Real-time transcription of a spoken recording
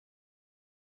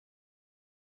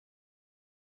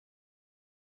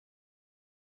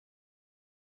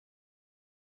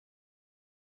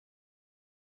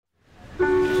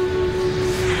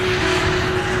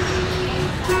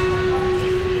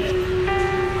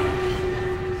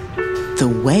the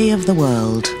way of the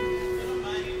world,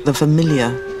 the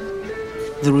familiar,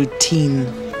 the routine,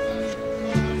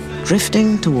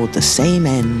 drifting toward the same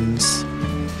ends,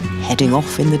 heading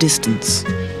off in the distance,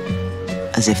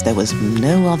 as if there was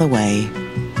no other way.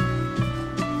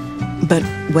 But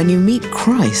when you meet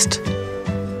Christ,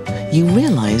 you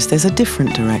realize there's a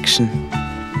different direction,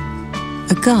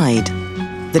 a guide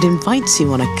that invites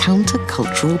you on a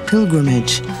counter-cultural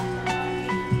pilgrimage.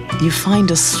 You find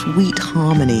a sweet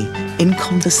harmony in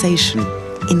conversation,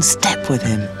 in step with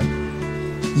him.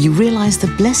 You realize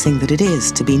the blessing that it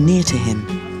is to be near to him.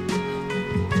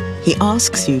 He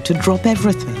asks you to drop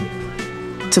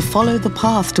everything, to follow the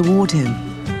path toward him.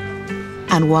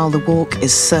 And while the walk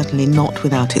is certainly not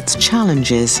without its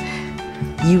challenges,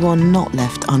 you are not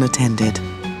left unattended.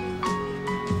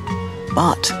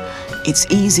 But it's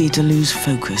easy to lose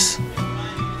focus.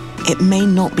 It may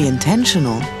not be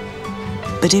intentional,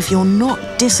 but if you're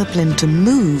not disciplined to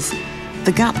move,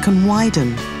 the gap can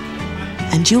widen,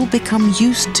 and you'll become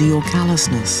used to your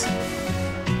callousness.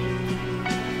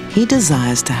 He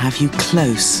desires to have you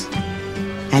close,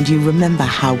 and you remember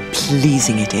how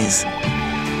pleasing it is.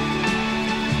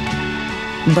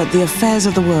 But the affairs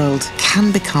of the world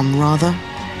can become rather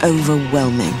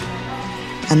overwhelming,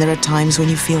 and there are times when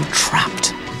you feel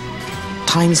trapped,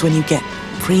 times when you get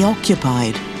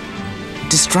preoccupied,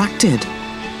 distracted,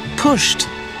 pushed,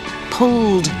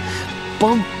 pulled,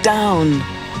 bogged down,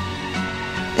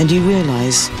 and you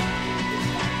realize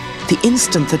the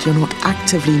instant that you're not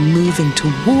actively moving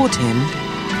toward him,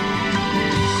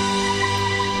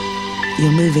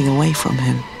 you're moving away from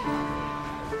him.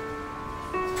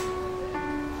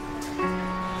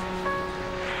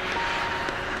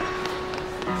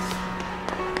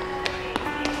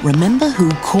 Remember who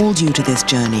called you to this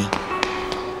journey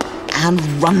and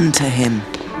run to him.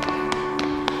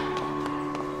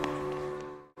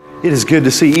 It is good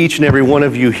to see each and every one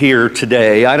of you here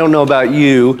today. I don't know about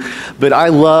you, but I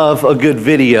love a good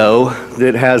video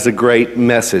that has a great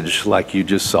message like you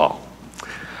just saw.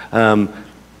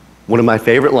 One of my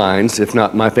favorite lines, if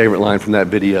not my favorite line from that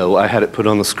video, I had it put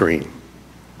on the screen.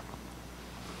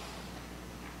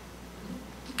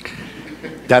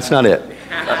 That's not it.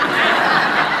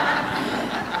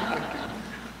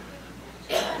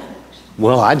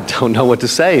 Well, I don't know what to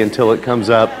say until it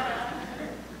comes up.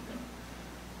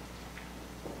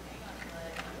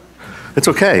 It's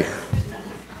okay.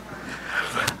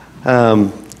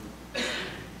 I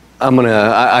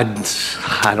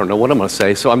don't know what I'm gonna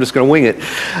say, so I'm just gonna wing it.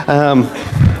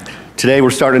 Today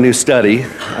we're starting a new study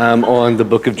on the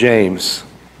book of James.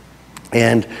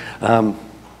 And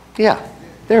yeah,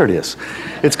 there it is.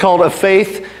 It's called A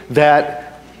Faith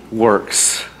That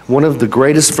Works. One of the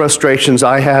greatest frustrations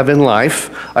I have in life,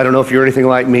 I don't know if you're anything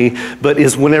like me, but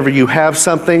is whenever you have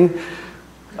something,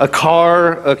 a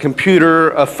car, a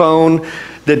computer, a phone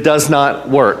that does not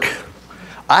work.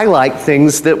 I like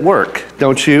things that work,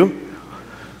 don't you?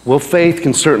 Well, faith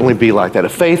can certainly be like that, a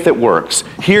faith that works.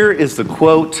 Here is the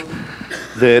quote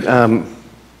that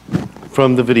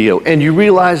from the video. And you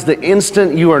realize the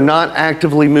instant you are not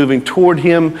actively moving toward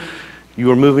him, you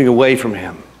are moving away from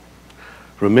him.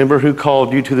 Remember who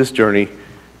called you to this journey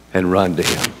and run to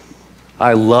him.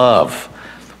 I love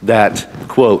that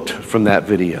quote from that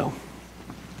video.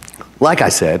 Like I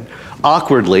said,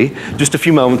 awkwardly, just a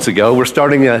few moments ago, we're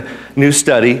starting a new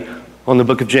study on the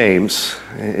book of James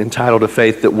entitled A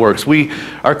Faith That Works. We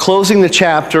are closing the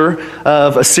chapter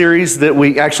of a series that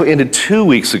we actually ended 2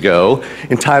 weeks ago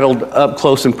entitled Up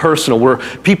Close and Personal, where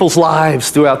people's lives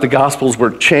throughout the Gospels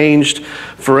were changed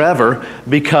forever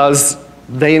because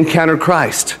they encountered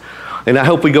Christ. And I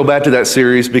hope we go back to that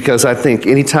series because I think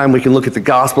anytime we can look at the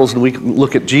Gospels and we can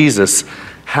look at Jesus,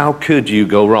 how could you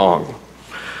go wrong?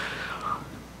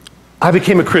 I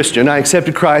became a Christian. I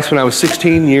accepted Christ when I was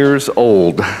 16 years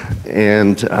old,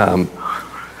 and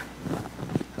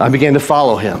I began to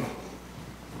follow him.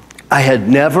 I had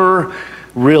never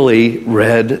really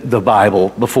read the Bible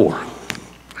before.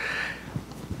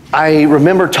 I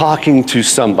remember talking to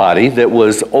somebody that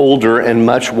was older and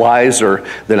much wiser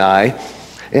than I,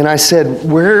 and I said,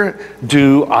 "Where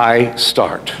do I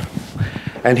start?"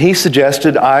 And he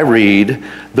suggested I read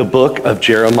the book of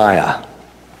Jeremiah.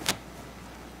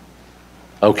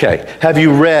 Okay, have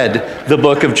you read the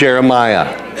book of Jeremiah?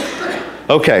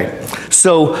 Okay,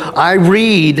 so I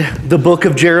read the book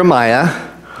of Jeremiah.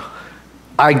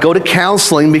 I go to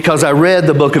counseling because I read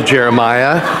the book of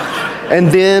Jeremiah, and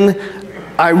then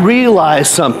I realize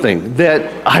something,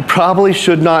 that I probably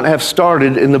should not have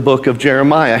started in the book of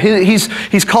Jeremiah.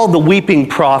 He's called the weeping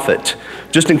prophet,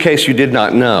 just in case you did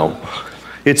not know.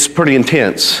 It's pretty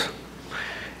intense.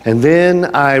 And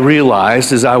then I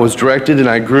realized as I was directed and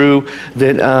I grew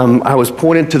that I was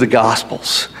pointed to the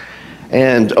Gospels.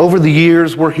 And over the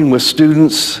years working with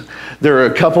students, there are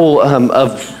a couple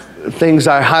of things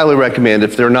I highly recommend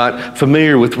if they're not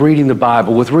familiar with reading the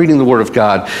Bible, with reading the Word of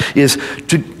God, is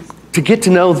to get to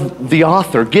know the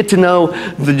author, get to know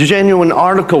the genuine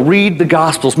article, read the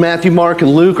Gospels. Matthew, Mark,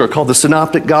 and Luke are called the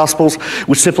Synoptic Gospels,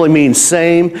 which simply means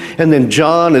same. And then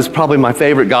John is probably my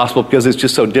favorite Gospel because it's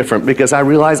just so different, because I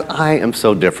realize I am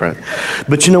so different.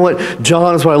 But you know what?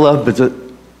 John is what I love, but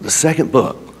the second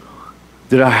book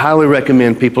that I highly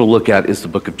recommend people look at is the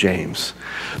book of James,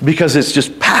 because it's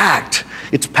just packed.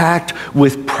 It's packed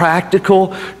with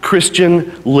practical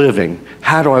Christian living.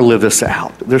 How do I live this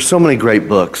out? There's so many great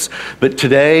books, but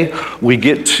today we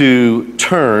get to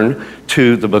turn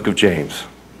to the book of James.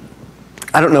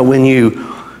 I don't know when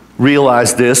you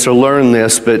realize this or learn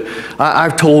this, but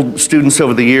I've told students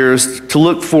over the years to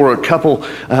look for a couple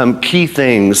key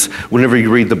things whenever you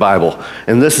read the Bible.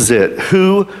 And this is it: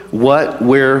 who, what,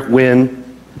 where,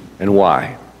 when, and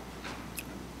why.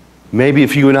 Maybe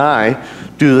if you and I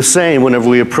do the same whenever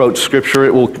we approach Scripture,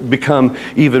 it will become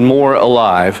even more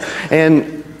alive.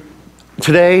 And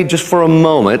today, just for a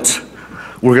moment,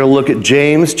 we're going to look at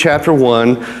James chapter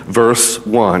 1, verse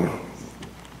 1.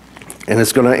 And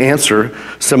it's going to answer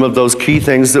some of those key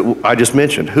things that I just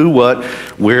mentioned: who, what,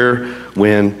 where,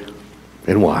 when,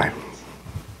 and why.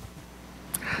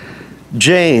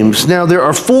 James. Now, there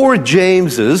are 4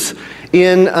 Jameses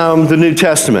in the New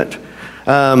Testament.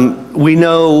 We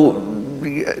know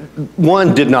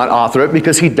one did not author it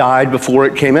because he died before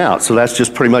it came out. So that's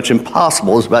just pretty much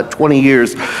impossible. It was about 20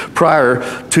 years prior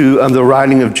to the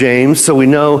writing of James. So we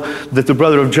know that the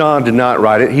brother of John did not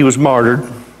write it. He was martyred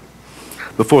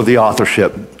before the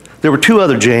authorship. There were 2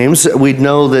 other James. We'd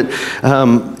know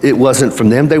that it wasn't from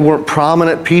them. They weren't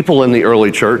prominent people in the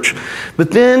early church.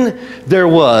 But then there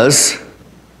was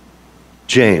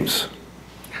James,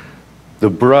 the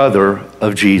brother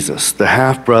of Jesus, the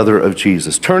half-brother of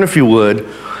Jesus. Turn, if you would,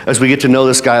 as we get to know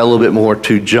this guy a little bit more,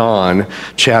 to John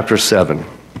chapter 7.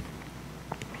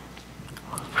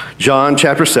 John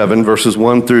chapter 7, verses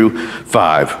 1 through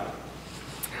 5.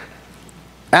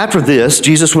 After this,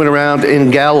 Jesus went around in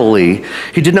Galilee.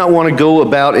 He did not want to go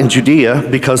about in Judea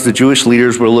because the Jewish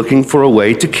leaders were looking for a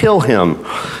way to kill him.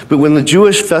 But when the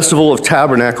Jewish festival of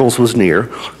tabernacles was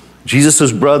near,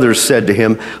 Jesus' brothers said to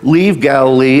him, "Leave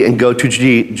Galilee and go to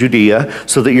Judea,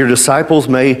 so that your disciples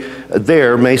may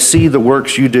see the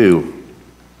works you do.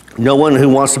 No one who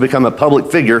wants to become a public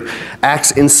figure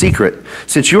acts in secret.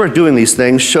 Since you are doing these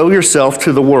things, show yourself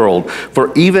to the world."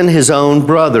 For even his own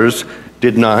brothers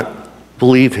did not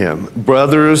believe him.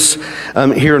 Brothers,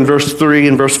 here in verse 3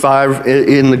 and verse 5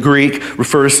 in the Greek,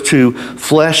 refers to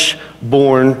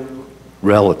flesh-born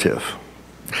relative.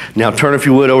 Now turn, if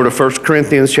you would, over to 1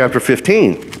 Corinthians chapter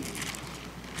 15.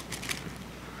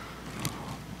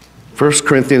 1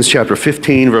 Corinthians chapter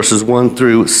 15, verses 1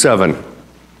 through 7.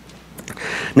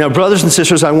 "Now, brothers and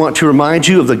sisters, I want to remind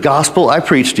you of the gospel I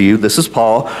preached to you," this is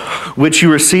Paul, "which you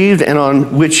received and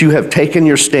on which you have taken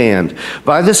your stand.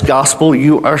 By this gospel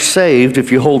you are saved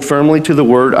if you hold firmly to the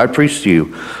word I preached to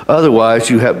you. Otherwise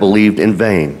you have believed in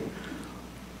vain.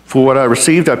 For what I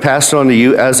received I passed on to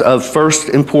you as of first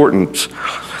importance,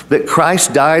 that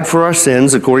Christ died for our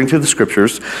sins according to the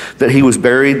Scriptures, that he was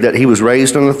buried, that he was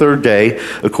raised on the 3rd day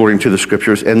according to the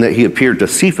Scriptures, and that he appeared to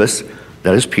Cephas,"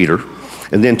 that is Peter,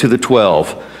 "and then to the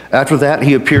 12. After that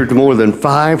he appeared to more than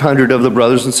 500 of the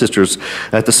brothers and sisters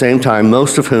at the same time,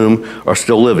 most of whom are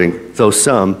still living, though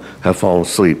some have fallen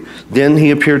asleep. Then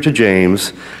he appeared to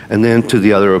James, and then to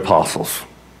the other apostles."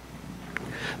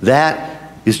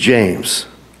 That is James.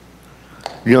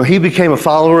 You know, he became a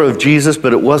follower of Jesus,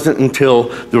 but it wasn't until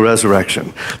the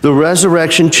resurrection. The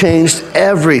resurrection changed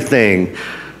everything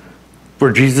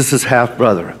for Jesus'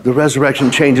 half-brother. The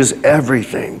resurrection changes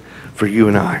everything for you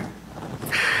and I.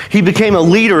 He became a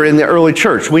leader in the early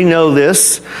church. We know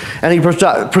this, and he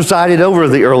presided over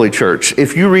the early church.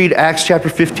 If you read Acts chapter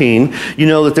 15, you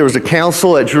know that there was a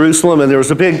council at Jerusalem, and there was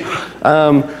a big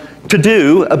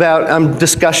to-do about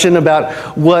discussion about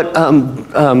what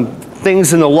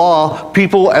things in the law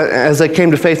people, as they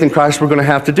came to faith in Christ, were going to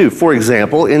have to do. For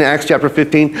example, in Acts chapter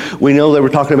 15, we know they were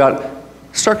talking about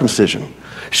circumcision.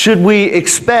 Should we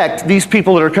expect these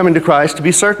people that are coming to Christ to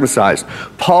be circumcised?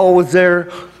 Paul was there.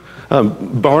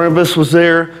 Barnabas was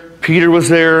there. Peter was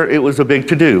there. It was a big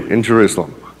to-do in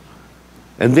Jerusalem.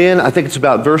 And then, I think it's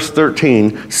about verse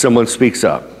 13, someone speaks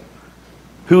up.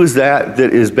 Who is that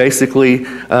is basically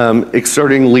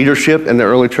exerting leadership in the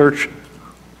early church?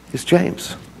 It's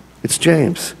James. It's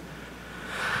James.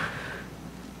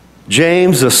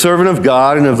 James, a servant of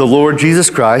God and of the Lord Jesus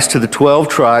Christ, to the 12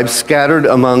 tribes scattered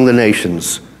among the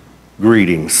nations,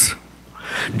 greetings.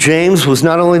 James was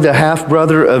not only the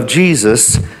half-brother of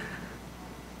Jesus,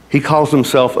 he calls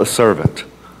himself a servant.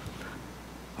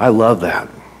 I love that.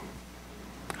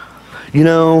 You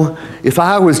know, if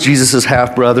I was Jesus'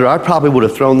 half-brother, I probably would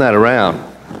have thrown that around.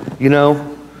 You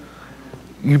know,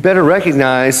 you better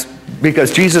recognize,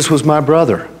 because Jesus was my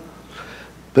brother,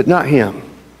 but not him.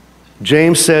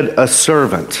 James said a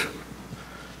servant.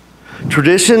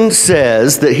 Tradition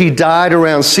says that he died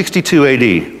around 62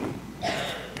 AD.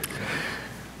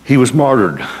 He was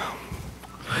martyred.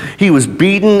 He was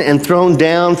beaten and thrown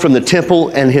down from the temple,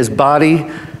 and his body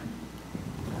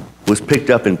was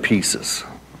picked up in pieces.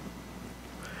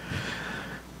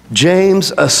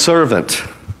 James, a servant.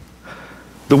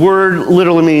 The word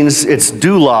literally means it's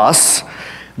doulos,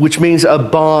 which means a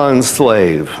bond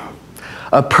slave.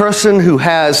 A person who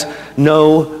has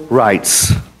no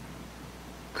rights.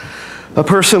 A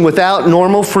person without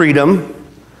normal freedom.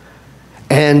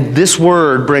 And this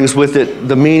word brings with it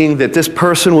the meaning that this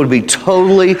person would be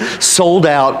totally sold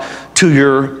out to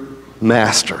your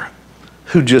master,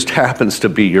 who just happens to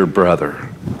be your brother.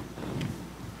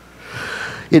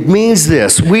 It means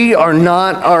this: we are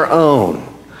not our own.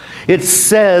 It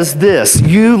says this: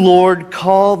 you, Lord,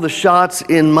 call the shots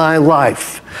in my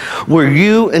life, where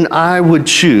you and I would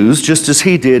choose, just as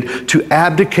he did, to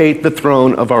abdicate the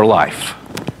throne of our life.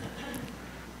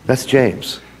 That's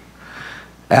James.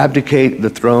 Abdicate the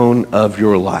throne of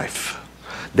your life.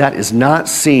 That is not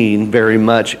seen very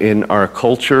much in our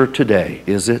culture today,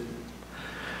 is it?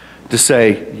 To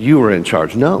say, you are in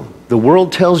charge. No, the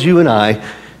world tells you and I,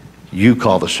 you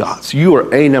call the shots. You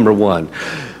are a number one.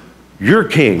 You're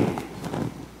king.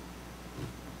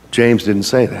 James didn't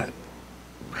say that.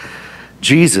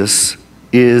 Jesus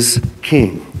is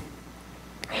king.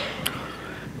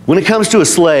 When it comes to a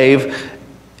slave,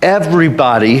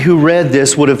 everybody who read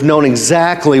this would have known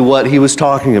exactly what he was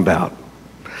talking about.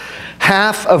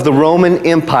 Half of the Roman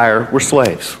Empire were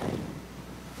slaves.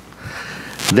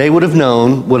 They would have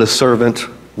known what a servant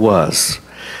was.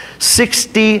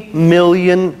 60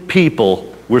 million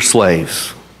people were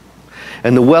slaves.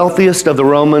 And the wealthiest of the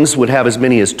Romans would have as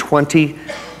many as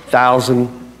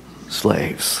 20,000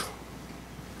 slaves.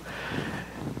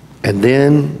 And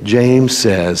then James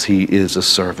says he is a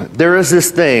servant. There is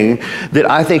this thing that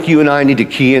I think you and I need to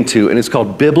key into, and it's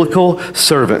called biblical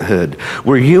servanthood,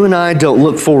 where you and I don't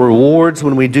look for rewards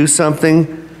when we do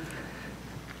something.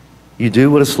 You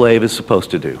do what a slave is supposed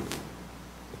to do.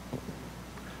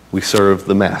 We serve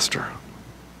the master.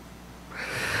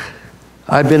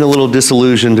 I've been a little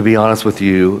disillusioned, to be honest with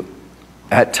you,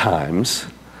 at times,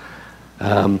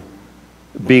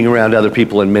 being around other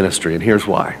people in ministry, and here's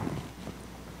why.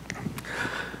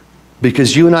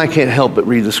 Because you and I can't help but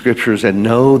read the scriptures and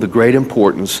know the great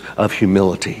importance of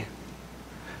humility.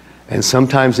 And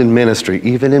sometimes in ministry,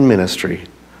 even in ministry,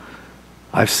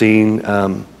 I've seen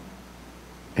an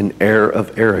air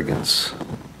of arrogance.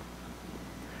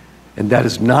 And that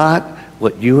is not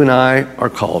what you and I are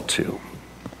called to.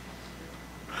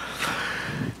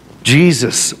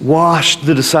 Jesus washed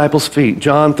the disciples' feet.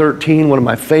 John 13, one of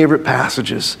my favorite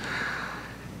passages.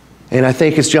 And I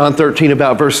think it's John 13,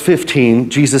 about verse 15.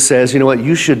 Jesus says, you know what,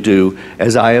 you should do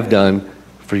as I have done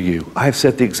for you. I have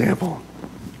set the example.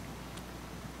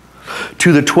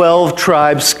 To the 12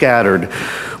 tribes scattered.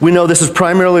 We know this is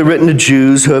primarily written to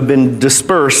Jews who have been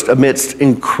dispersed amidst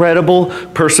incredible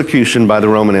persecution by the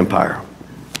Roman Empire.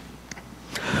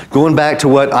 Going back to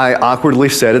what I awkwardly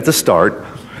said at the start,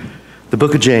 the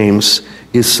book of James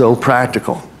is so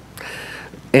practical.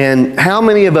 And how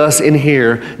many of us in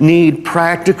here need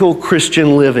practical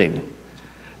Christian living?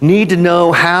 Need to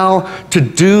know how to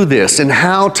do this and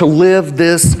how to live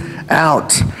this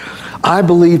out. I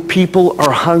believe people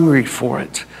are hungry for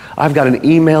it. I've got an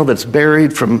email that's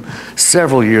buried from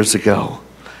several years ago.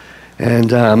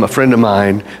 And a friend of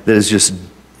mine that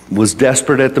was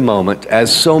desperate at the moment,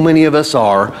 as so many of us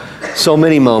are, so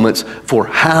many moments, for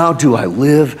how do I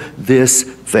live this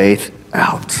faith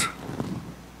out?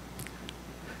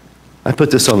 I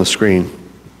put this on the screen.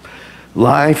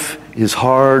 Life is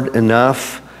hard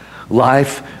enough.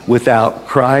 Life without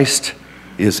Christ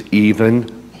is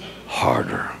even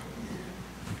harder.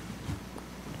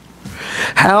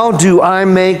 How do I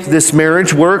make this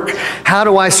marriage work? How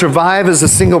do I survive as a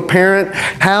single parent?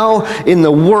 How in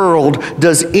the world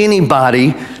does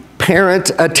anybody parent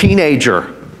a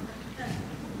teenager?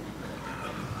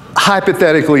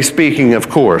 Hypothetically speaking, of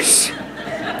course.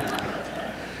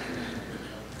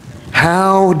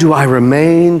 How do I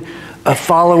remain a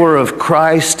follower of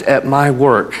Christ at my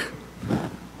work?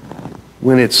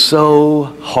 when it's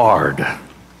so hard.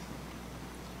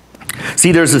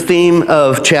 See, there's a theme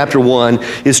of chapter 1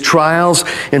 is trials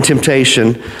and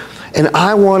temptation. And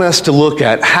I want us to look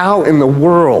at how in the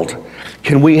world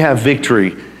can we have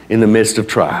victory in the midst of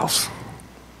trials?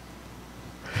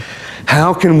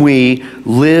 How can we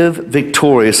live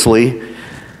victoriously?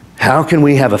 How can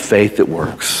we have a faith that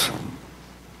works?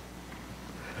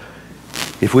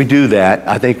 If we do that,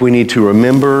 I think we need to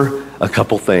remember a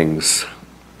couple things.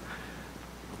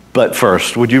 But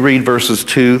first, would you read verses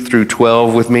 2 through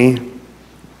 12 with me?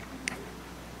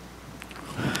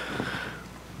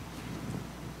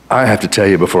 I have to tell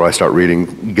you before I start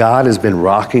reading, God has been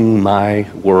rocking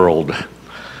my world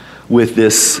with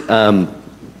this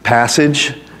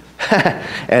passage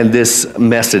and this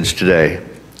message today.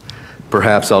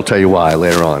 Perhaps I'll tell you why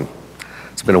later on.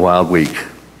 It's been a wild week.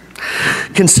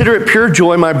 Consider it pure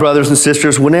joy, my brothers and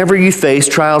sisters, whenever you face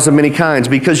trials of many kinds,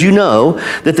 because you know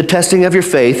that the testing of your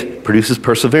faith produces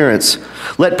perseverance.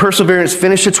 Let perseverance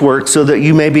finish its work so that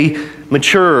you may be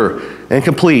mature and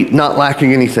complete, not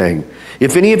lacking anything.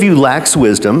 If any of you lacks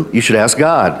wisdom, you should ask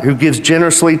God, who gives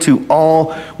generously to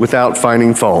all without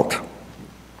finding fault,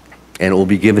 and it will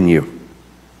be given you.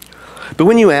 But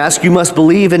when you ask, you must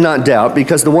believe and not doubt,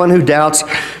 because the one who doubts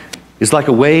is like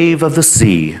a wave of the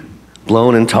sea,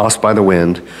 blown and tossed by the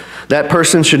wind. That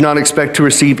person should not expect to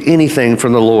receive anything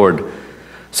from the Lord.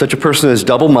 Such a person is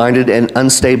double-minded and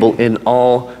unstable in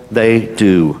all they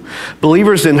do.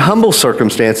 Believers in humble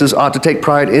circumstances ought to take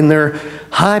pride in their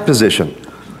high position,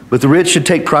 but the rich should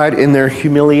take pride in their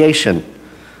humiliation,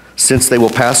 since they will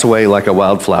pass away like a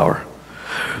wildflower.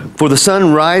 For the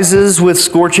sun rises with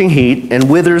scorching heat and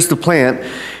withers the plant,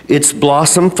 its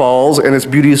blossom falls and its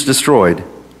beauty is destroyed.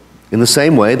 In the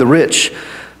same way, the rich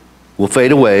will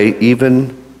fade away even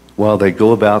while they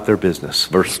go about their business.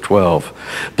 Verse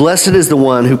 12. Blessed is the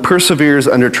one who perseveres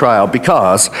under trial,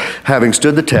 because, having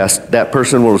stood the test, that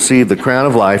person will receive the crown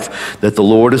of life that the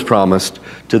Lord has promised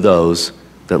to those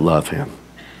that love him.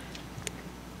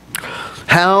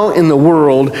 How in the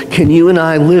world can you and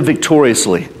I live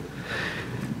victoriously?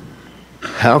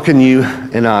 How can you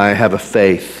and I have a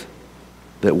faith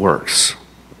that works?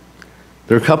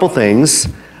 There are a couple things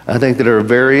I think that are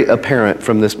very apparent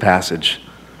from this passage.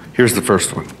 Here's the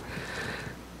first one.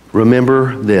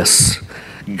 Remember this: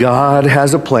 God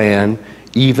has a plan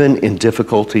even in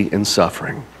difficulty and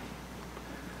suffering.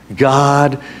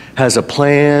 God has a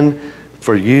plan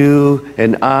for you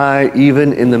and I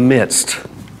even in the midst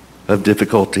of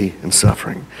difficulty and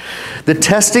suffering. The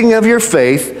testing of your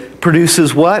faith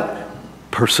produces what?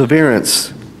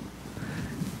 Perseverance.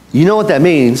 You know what that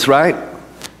means, right?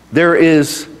 There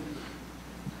is,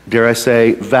 dare I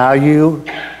say, value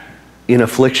in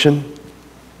affliction.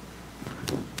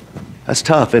 That's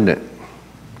tough, isn't it?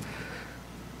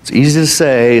 It's easy to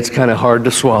say, it's kind of hard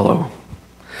to swallow.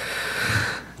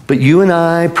 But you and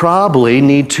I probably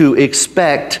need to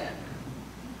expect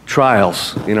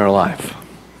trials in our life.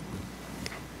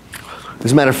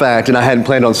 As a matter of fact, and I hadn't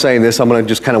planned on saying this, I'm going to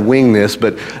just kind of wing this,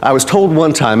 but I was told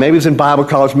one time, maybe it was in Bible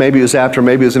college, maybe it was after,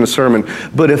 maybe it was in a sermon,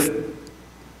 but if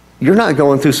you're not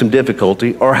going through some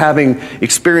difficulty or having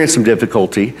experienced some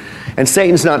difficulty and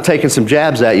Satan's not taking some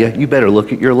jabs at you, you better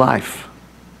look at your life.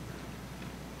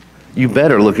 You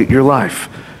better look at your life.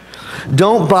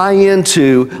 Don't buy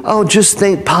into, oh, just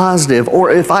think positive,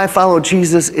 or if I follow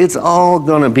Jesus, it's all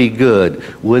going to be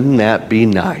good. Wouldn't that be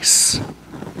nice?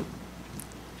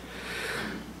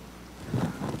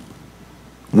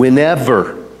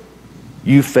 Whenever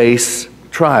you face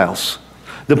trials.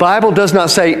 The Bible does not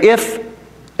say if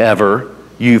ever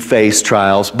you face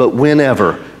trials, but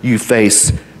whenever you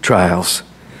face trials.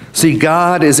 See,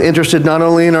 God is interested not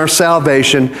only in our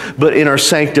salvation, but in our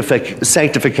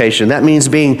sanctification. That means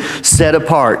being set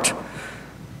apart.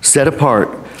 Set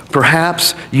apart.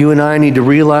 Perhaps you and I need to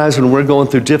realize when we're going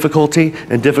through difficulty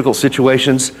and difficult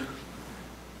situations,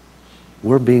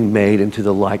 we're being made into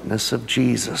the likeness of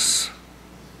Jesus.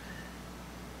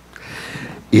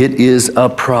 It is a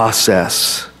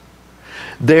process.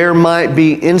 There might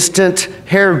be instant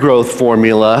hair growth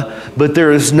formula, but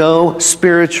there is no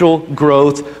spiritual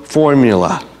growth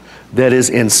formula that is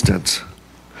instant.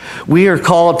 We are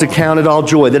called to count it all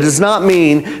joy. That does not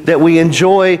mean that we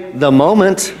enjoy the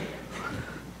moment.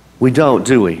 We don't,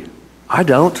 do we? I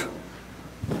don't.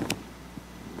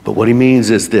 But what he means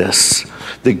is this: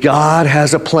 that God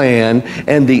has a plan,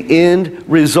 and the end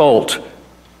result,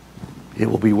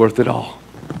 it will be worth it all.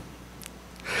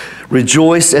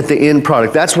 Rejoice at the end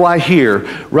product. That's why here,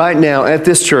 right now, at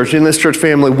this church, in this church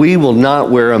family, we will not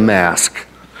wear a mask.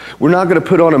 We're not going to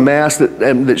put on a mask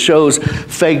that shows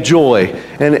fake joy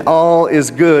and all is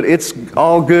good. It's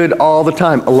all good all the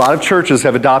time. A lot of churches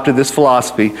have adopted this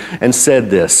philosophy and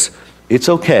said this: it's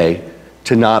okay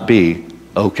to not be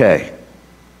okay.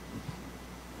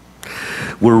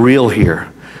 We're real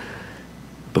here.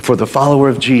 But for the follower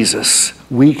of Jesus,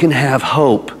 we can have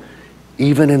hope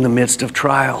even in the midst of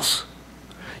trials.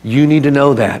 You need to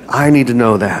know that. I need to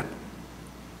know that.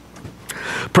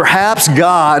 Perhaps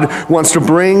God wants to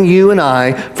bring you and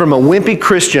I from a wimpy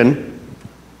Christian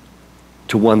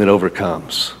to one that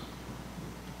overcomes.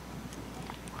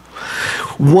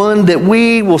 One that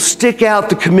we will stick out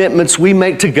the commitments we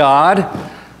make to God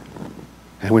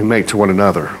and we make to one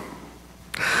another.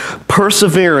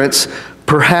 Perseverance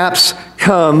perhaps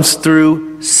comes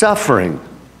through suffering.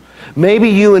 Maybe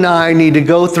you and I need to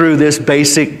go through this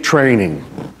basic training.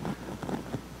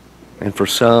 And for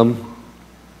some,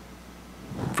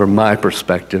 from my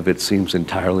perspective, it seems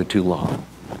entirely too long.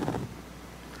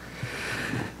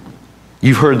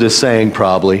 You've heard this saying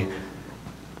probably: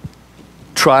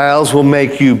 trials will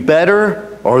make you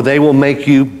better or they will make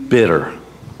you bitter.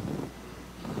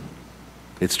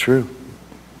 It's true.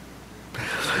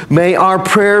 May our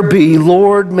prayer be,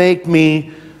 Lord, make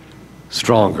me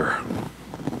stronger.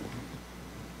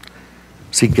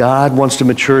 See, God wants to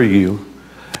mature you.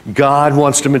 God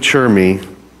wants to mature me.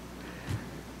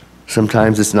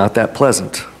 Sometimes it's not that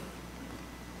pleasant.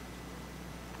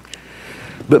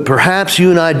 But perhaps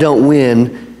you and I don't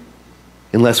win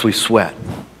unless we sweat.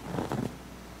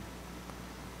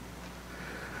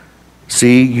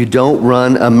 See, you don't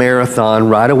run a marathon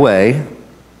right away,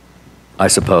 I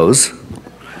suppose.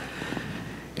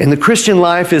 And the Christian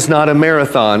life is not a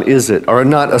marathon, is it? Or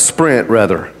not a sprint,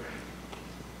 rather.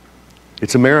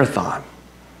 It's a marathon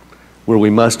where we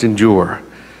must endure.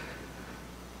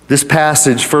 This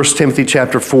passage, 1 Timothy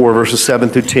chapter 4, verses 7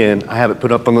 through 10, I have it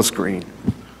put up on the screen,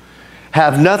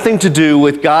 have nothing to do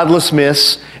with godless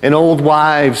myths and old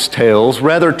wives' tales.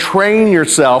 Rather, train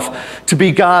yourself to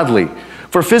be godly.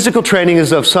 For physical training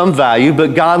is of some value,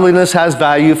 but godliness has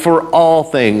value for all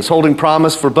things, holding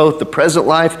promise for both the present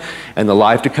life and the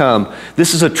life to come.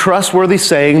 This is a trustworthy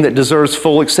saying that deserves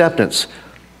full acceptance.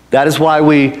 That is why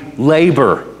we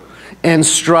labor and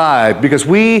strive, because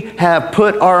we have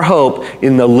put our hope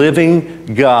in the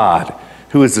living God,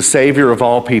 who is the Savior of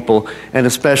all people, and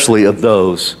especially of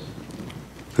those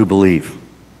who believe.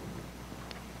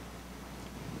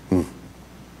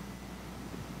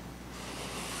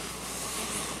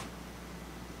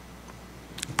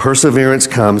 Perseverance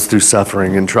comes through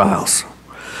suffering and trials.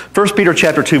 1 Peter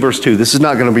chapter 2, verse 2, this is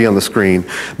not going to be on the screen,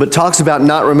 but talks about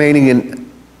not remaining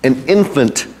an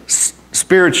infant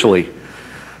spiritually.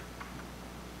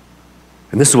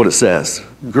 And this is what it says: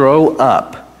 grow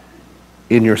up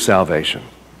in your salvation.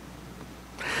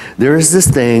 There is this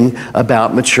thing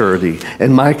about maturity,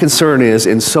 and my concern is,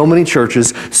 in so many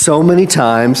churches, so many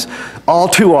times, all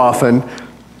too often,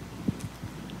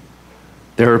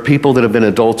 there are people that have been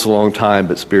adults a long time,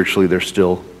 but spiritually they're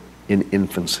still in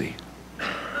infancy.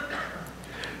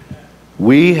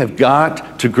 We have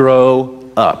got to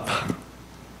grow up.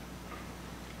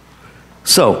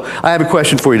 So, I have a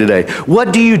question for you today.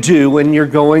 What do you do when you're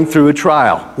going through a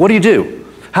trial? What do you do?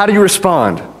 How do you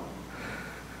respond?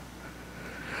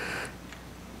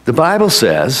 The Bible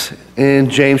says in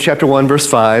James chapter 1, verse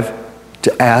 5,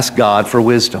 to ask God for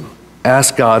wisdom.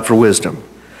 Ask God for wisdom.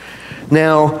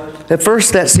 Now, at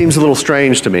first that seems a little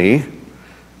strange to me.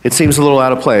 It seems a little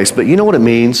out of place, but you know what it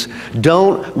means?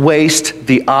 Don't waste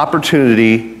the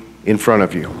opportunity in front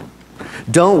of you.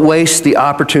 Don't waste the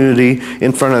opportunity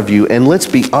in front of you. And let's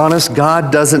be honest,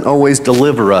 God doesn't always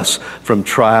deliver us from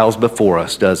trials before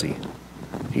us, does He?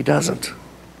 He doesn't.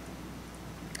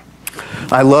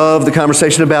 I love the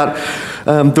conversation about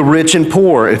the rich and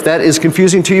poor. If that is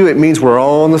confusing to you, it means we're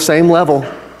all on the same level.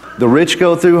 The rich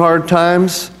go through hard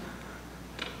times,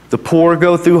 the poor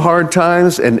go through hard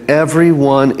times, and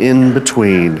everyone in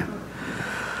between.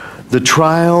 The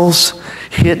trials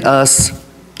hit us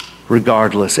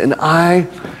regardless. And I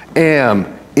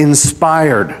am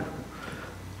inspired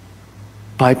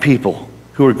by people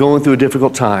who are going through a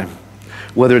difficult time,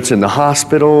 whether it's in the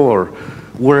hospital or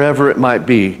wherever it might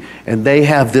be, and they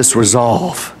have this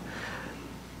resolve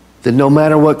that no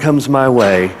matter what comes my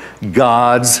way,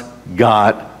 God's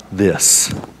got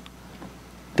this.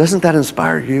 Doesn't that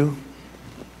inspire you?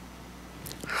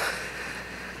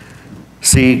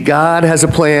 See, God has a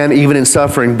plan even in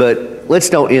suffering, but let's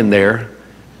don't end there.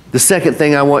 The second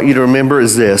thing I want you to remember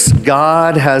is this: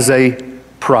 God has a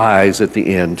prize at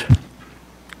the end.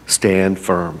 Stand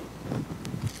firm.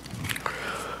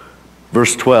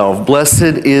 Verse 12,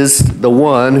 blessed is the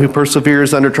one who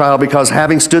perseveres under trial, because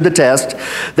having stood the test,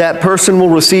 that person will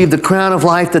receive the crown of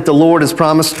life that the Lord has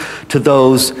promised to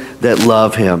those that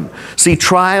love him. See,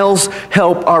 trials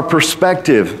help our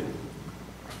perspective.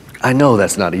 I know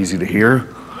that's not easy to hear,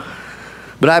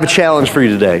 but I have a challenge for you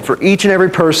today. For each and every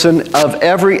person of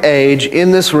every age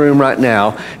in this room right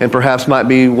now, and perhaps might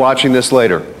be watching this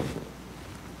later,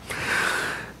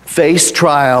 face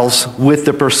trials with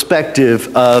the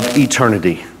perspective of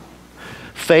eternity.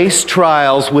 Face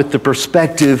trials with the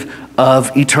perspective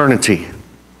of eternity.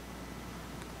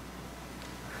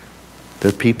 There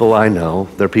are people I know,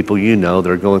 there are people you know that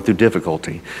are going through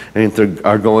difficulty and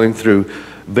are going through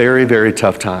very, very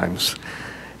tough times.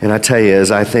 And I tell you,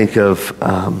 as I think of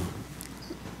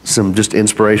some just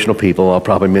inspirational people, I'll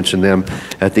probably mention them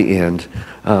at the end,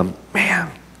 man,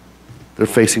 they're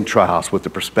facing trials with the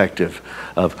perspective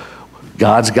of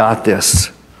God's got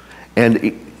this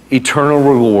and eternal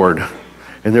reward,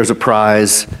 and there's a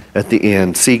prize at the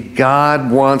end. See, God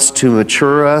wants to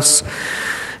mature us,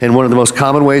 and one of the most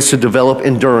common ways to develop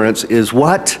endurance is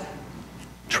what?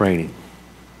 Training.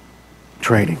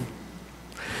 Training.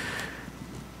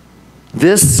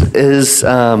 This is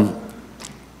not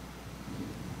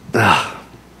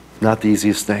the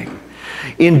easiest thing.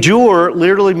 Endure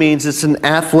literally means it's an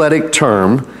athletic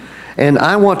term, and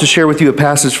I want to share with you a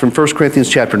passage from 1 Corinthians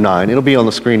chapter 9. It'll be on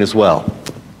the screen as well.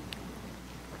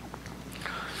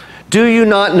 Do you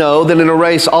not know that in a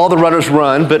race all the runners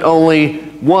run, but only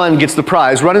one gets the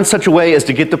prize? Run in such a way as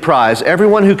to get the prize.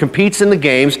 Everyone who competes in the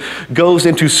games goes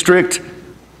into strict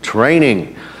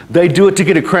training. They do it to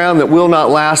get a crown that will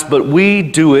not last, but we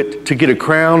do it to get a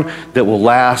crown that will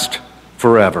last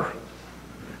forever.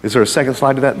 Is there a second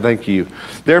slide to that? Thank you.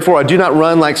 Therefore, I do not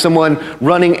run like someone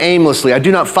running aimlessly. I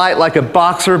do not fight like a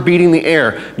boxer beating the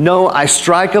air. No, I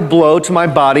strike a blow to my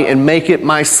body and make it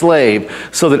my slave,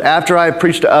 so that after I have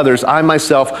preached to others, I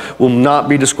myself will not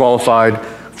be disqualified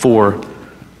for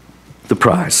the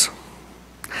prize.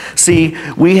 See,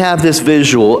 we have this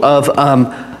visual of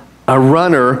a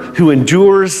runner who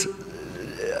endures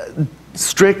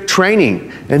strict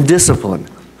training and discipline.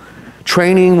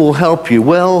 Training will help you.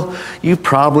 Well, you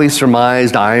probably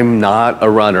surmised I'm not a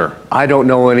runner. I don't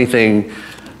know anything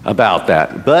about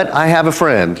that. But I have a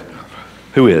friend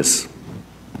who is.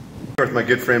 With my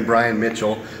good friend Brian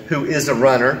Mitchell, who is a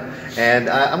runner. And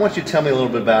I want you to tell me a little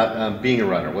bit about being a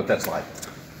runner, what that's like.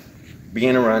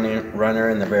 Being a runner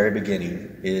in the very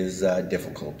beginning is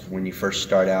difficult. When you first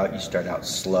start out, you start out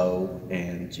slow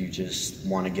and you just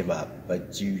want to give up,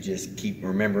 but you just keep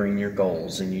remembering your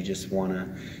goals and you just want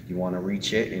to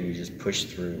reach it and you just push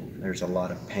through. There's a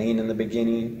lot of pain in the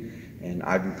beginning, and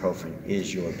ibuprofen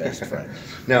is your best friend.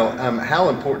 Now, how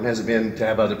important has it been to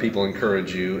have other people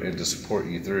encourage you and to support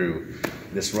you through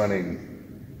this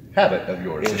running habit of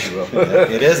yours, if you will?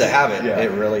 It is a habit. Yeah.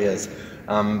 It really is.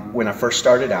 When I first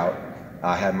started out,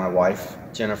 I had my wife,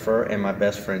 Jennifer, and my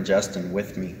best friend, Justin,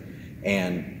 with me.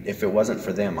 And if it wasn't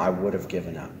for them, I would have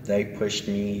given up. They pushed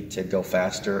me to go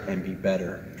faster and be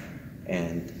better.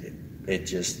 And it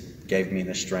just gave me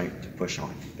the strength to push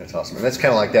on. That's awesome. And that's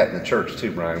kind of like that in the church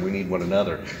too, Brian. We need one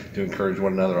another to encourage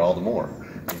one another all the more.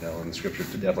 You know, and the scripture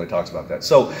definitely talks about that.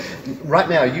 So right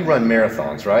now you run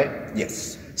marathons, right?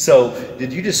 Yes. So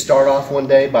did you just start off one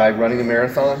day by running a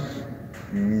marathon?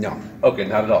 No. Okay,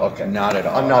 not at all. Okay. Not at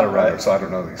all. I'm not a runner, so I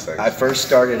don't know these things. I first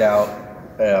started out,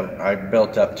 I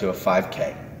built up to a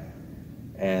 5K,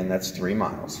 and that's 3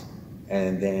 miles.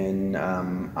 And then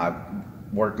I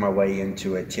worked my way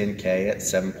into a 10K at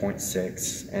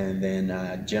 7.6, and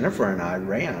then Jennifer and I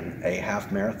ran a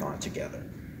half marathon together.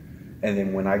 And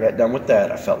then when I got done with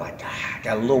that, I felt like I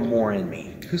got a little more in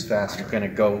me. Who's faster? I'm going to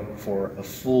go for a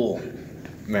full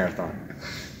marathon.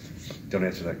 Don't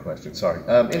answer that question, sorry.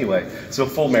 Anyway, so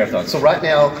full marathon. So right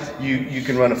now, you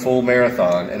can run a full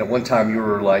marathon, and at one time you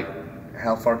were like,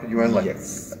 how far could you run? Like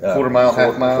yes. Quarter mile,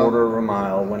 half mile? Quarter of a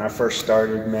mile. When I first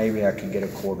started, maybe I could get a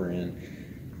quarter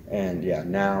in. And yeah,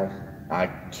 now I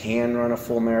can run a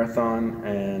full marathon,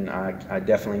 and I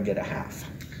definitely get a half.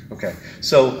 Okay,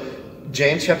 so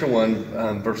James chapter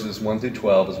 1, verses 1 through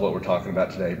 12 is what we're talking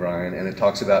about today, Brian, and it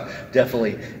talks about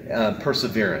definitely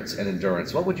perseverance and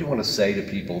endurance. What would you want to say to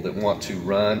people that want to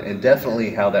run, and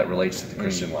definitely how that relates to the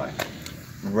Christian life?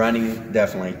 Running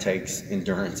definitely takes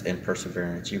endurance and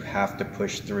perseverance. You have to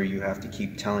push through. You have to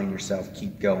keep telling yourself,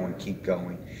 keep going,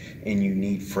 and you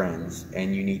need friends,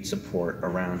 and you need support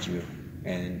around you.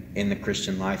 And in the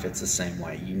Christian life, it's the same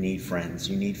way. You need friends,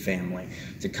 you need family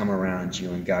to come around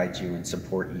you and guide you and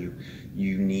support you.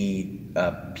 You need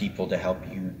people to help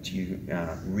you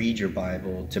to read your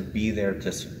Bible, to be there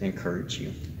to encourage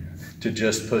you. To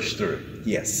just push through.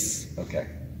 Yes. Okay.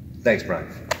 Thanks,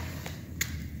 Brian.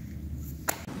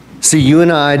 See, you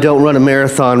and I don't run a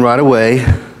marathon right away,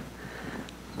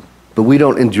 but we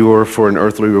don't endure for an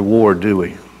earthly reward, do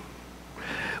we?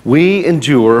 We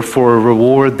endure for a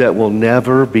reward that will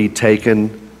never be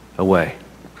taken away.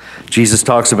 Jesus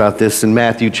talks about this in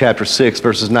Matthew chapter 6,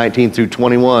 verses 19 through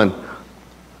 21.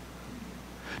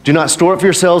 Do not store up for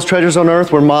yourselves treasures on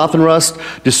earth where moth and rust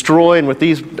destroy and where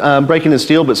thieves break in and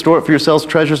steal, but store up for yourselves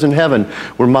treasures in heaven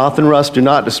where moth and rust do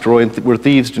not destroy and where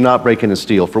thieves do not break in and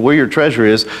steal. For where your treasure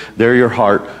is, there your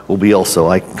heart will be also.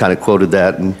 I kind of quoted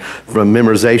that from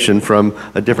memorization from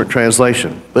a different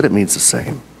translation, but it means the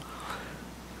same.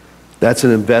 That's an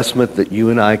investment that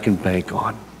you and I can bank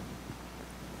on.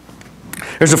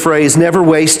 There's a phrase, never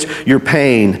waste your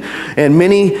pain. And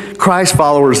many Christ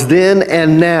followers then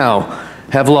and now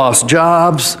have lost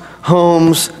jobs,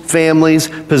 homes, families,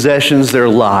 possessions, their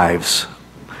lives.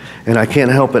 And I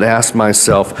can't help but ask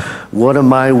myself, what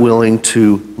am I willing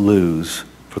to lose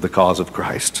for the cause of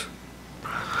Christ?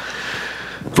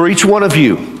 For each one of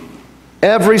you,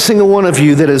 every single one of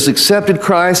you that has accepted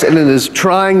Christ and is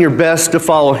trying your best to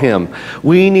follow Him,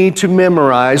 we need to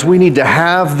memorize, we need to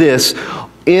have this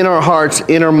in our hearts,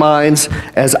 in our minds,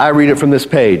 as I read it from this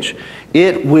page.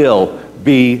 It will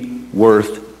be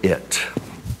worth it.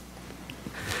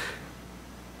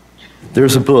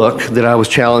 There's a book that I was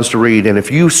challenged to read, and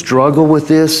if you struggle with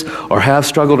this or have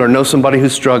struggled or know somebody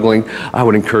who's struggling, I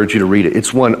would encourage you to read it.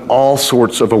 It's won all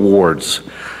sorts of awards.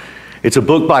 It's a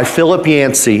book by Philip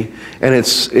Yancey, and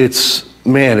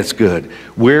it's good.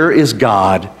 Where is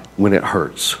God when it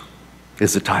hurts?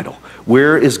 Is the title.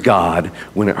 Where is God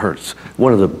when it hurts?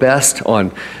 One of the best on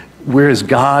where is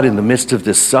God in the midst of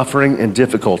this suffering and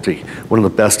difficulty. One of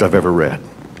the best I've ever read.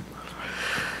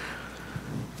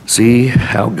 See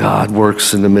how God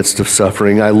works in the midst of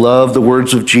suffering. I love the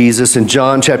words of Jesus in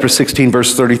John chapter 16,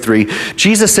 verse 33.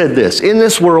 Jesus said this, in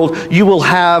this world you will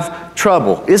have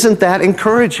trouble. Isn't that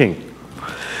encouraging?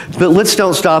 But let's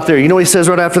don't stop there. You know what he says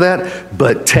right after that?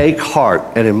 But take heart.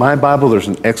 And in my Bible there's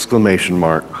an exclamation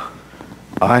mark.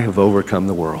 I have overcome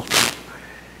the world.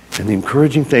 And the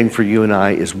encouraging thing for you and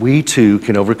I is we too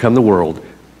can overcome the world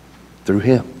through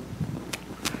Him.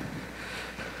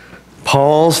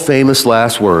 Paul's famous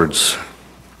last words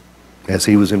as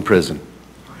he was in prison.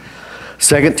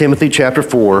 2 Timothy chapter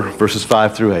 4, verses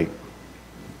 5 through 8.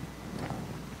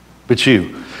 But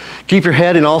you, keep your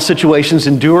head in all situations,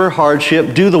 endure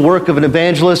hardship, do the work of an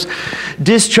evangelist,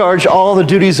 discharge all the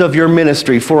duties of your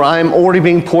ministry, for I am already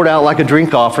being poured out like a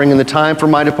drink offering, and the time for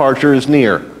my departure is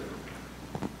near.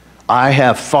 I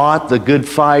have fought the good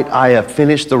fight, I have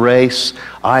finished the race,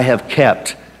 I have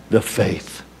kept the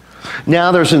faith.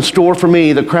 Now there's in store for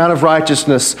me the crown of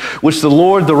righteousness, which the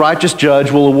Lord, the righteous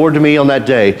judge, will award to me on that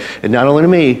day. And not only to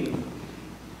me,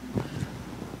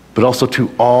 but also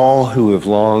to all who have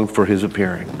longed for His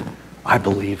appearing. I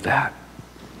believe that.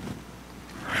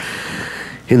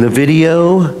 In the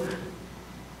video,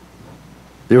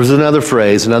 there was another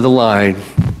phrase, another line,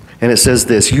 and it says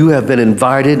this, you have been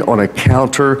invited on a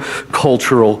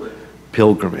counter-cultural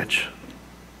pilgrimage.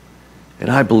 And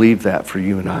I believe that for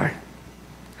you and I.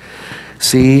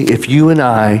 See, if you and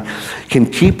I can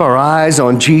keep our eyes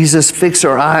on Jesus, fix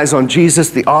our eyes on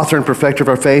Jesus, the author and perfecter of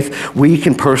our faith, we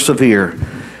can persevere.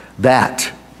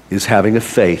 That is having a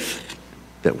faith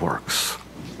that works.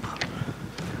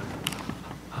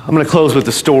 I'm going to close with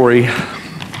a story.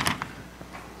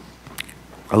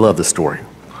 I love this story.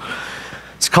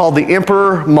 It's called The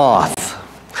Emperor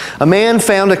Moth. A man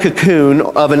found a cocoon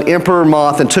of an emperor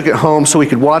moth and took it home so he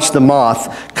could watch the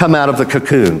moth come out of the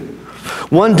cocoon.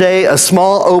 One day, a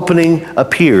small opening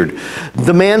appeared.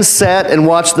 The man sat and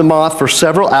watched the moth for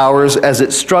several hours as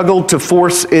it struggled to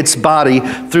force its body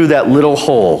through that little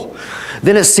hole.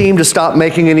 Then it seemed to stop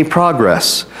making any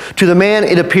progress. To the man,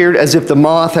 it appeared as if the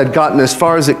moth had gotten as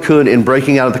far as it could in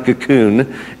breaking out of the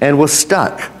cocoon and was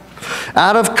stuck.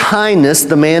 Out of kindness,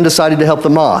 the man decided to help the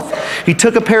moth. He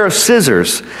took a pair of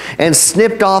scissors and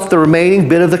snipped off the remaining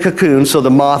bit of the cocoon so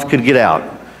the moth could get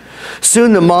out.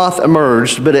 Soon the moth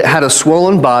emerged, but it had a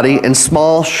swollen body and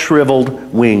small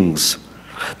shriveled wings.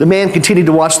 The man continued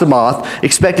to watch the moth,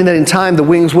 expecting that in time the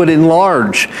wings would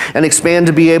enlarge and expand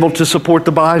to be able to support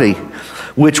the body,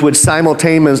 which would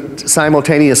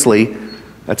simultaneously,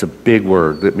 that's a big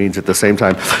word that means at the same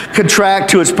time,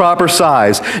 contract to its proper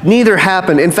size. Neither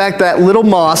happened. In fact, that little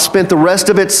moth spent the rest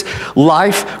of its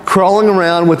life crawling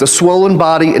around with a swollen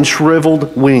body and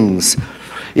shriveled wings.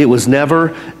 It was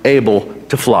never able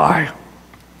to fly.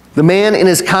 The man in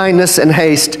his kindness and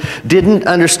haste didn't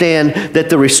understand that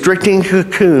the restricting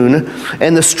cocoon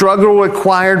and the struggle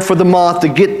required for the moth to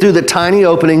get through the tiny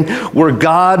opening were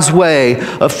God's way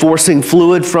of forcing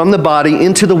fluid from the body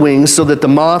into the wings so that the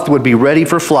moth would be ready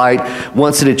for flight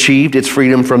once it achieved its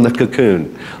freedom from the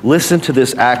cocoon. Listen to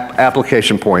this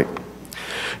application point.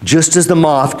 Just as the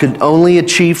moth could only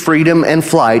achieve freedom and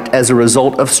flight as a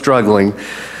result of struggling,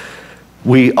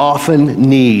 we often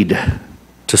need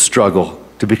to struggle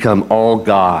to become all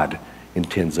God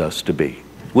intends us to be.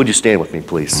 Would you stand with me,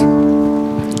 please?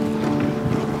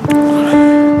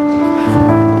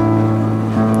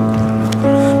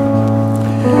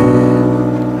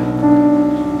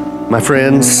 My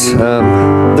friends,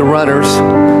 the runners,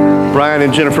 Brian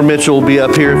and Jennifer Mitchell will be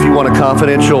up here if you want a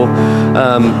confidential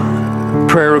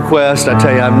prayer request. I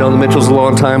tell you, I've known the Mitchells a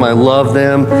long time. I love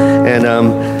them, and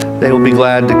they will be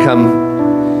glad to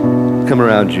come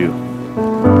around you.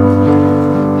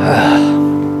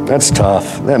 That's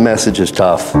tough. That message is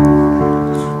tough.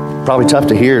 Probably tough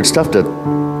to hear. It's tough to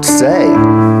say.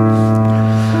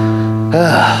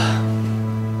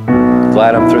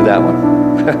 Glad I'm through that one.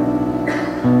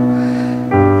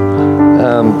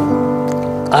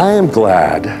 I am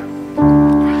glad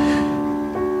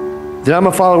that I'm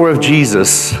a follower of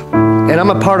Jesus and I'm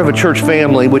a part of a church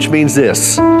family, which means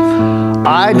this: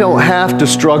 I don't have to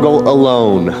struggle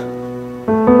alone.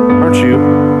 Aren't you?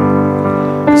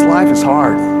 This life is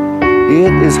hard.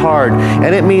 It is hard.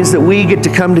 And it means that we get to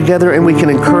come together and we can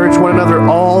encourage one another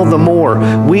all the more.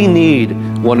 We need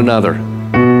one another.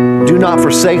 Do not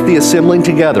forsake the assembling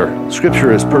together.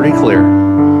 Scripture is pretty clear.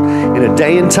 In a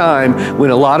day and time when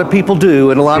a lot of people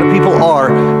do and a lot of people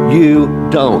are, you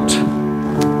don't.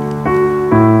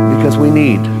 Because we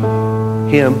need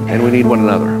Him and we need one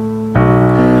another.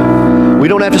 We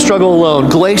don't have to struggle alone.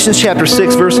 Galatians chapter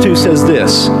 6 verse 2 says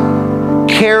this: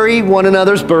 carry one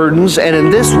another's burdens, and in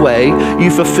this way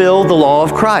you fulfill the law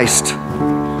of Christ.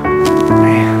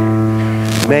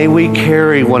 Man, may we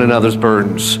carry one another's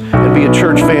burdens and be a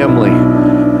church family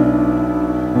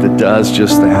that does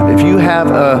just that. If you have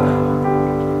a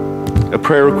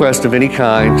prayer request of any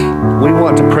kind, we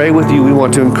want to pray with you. We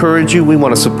want to encourage you. We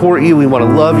want to support you. We want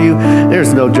to love you.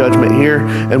 There's no judgment here,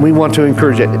 and we want to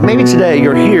encourage you. Maybe today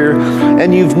you're here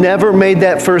and you've never made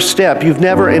that first step. You've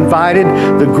never invited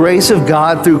the grace of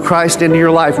God through Christ into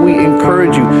your life. We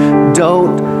encourage you.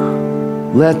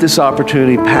 Don't let this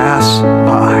opportunity pass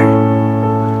by.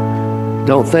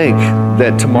 Don't think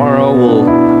that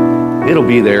tomorrow it'll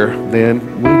be there then.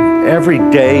 Every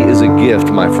day is a gift,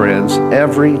 my friends.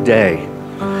 Every day.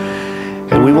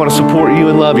 And we want to support you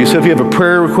and love you. So if you have a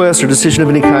prayer request or decision of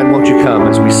any kind, won't you come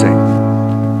as we sing?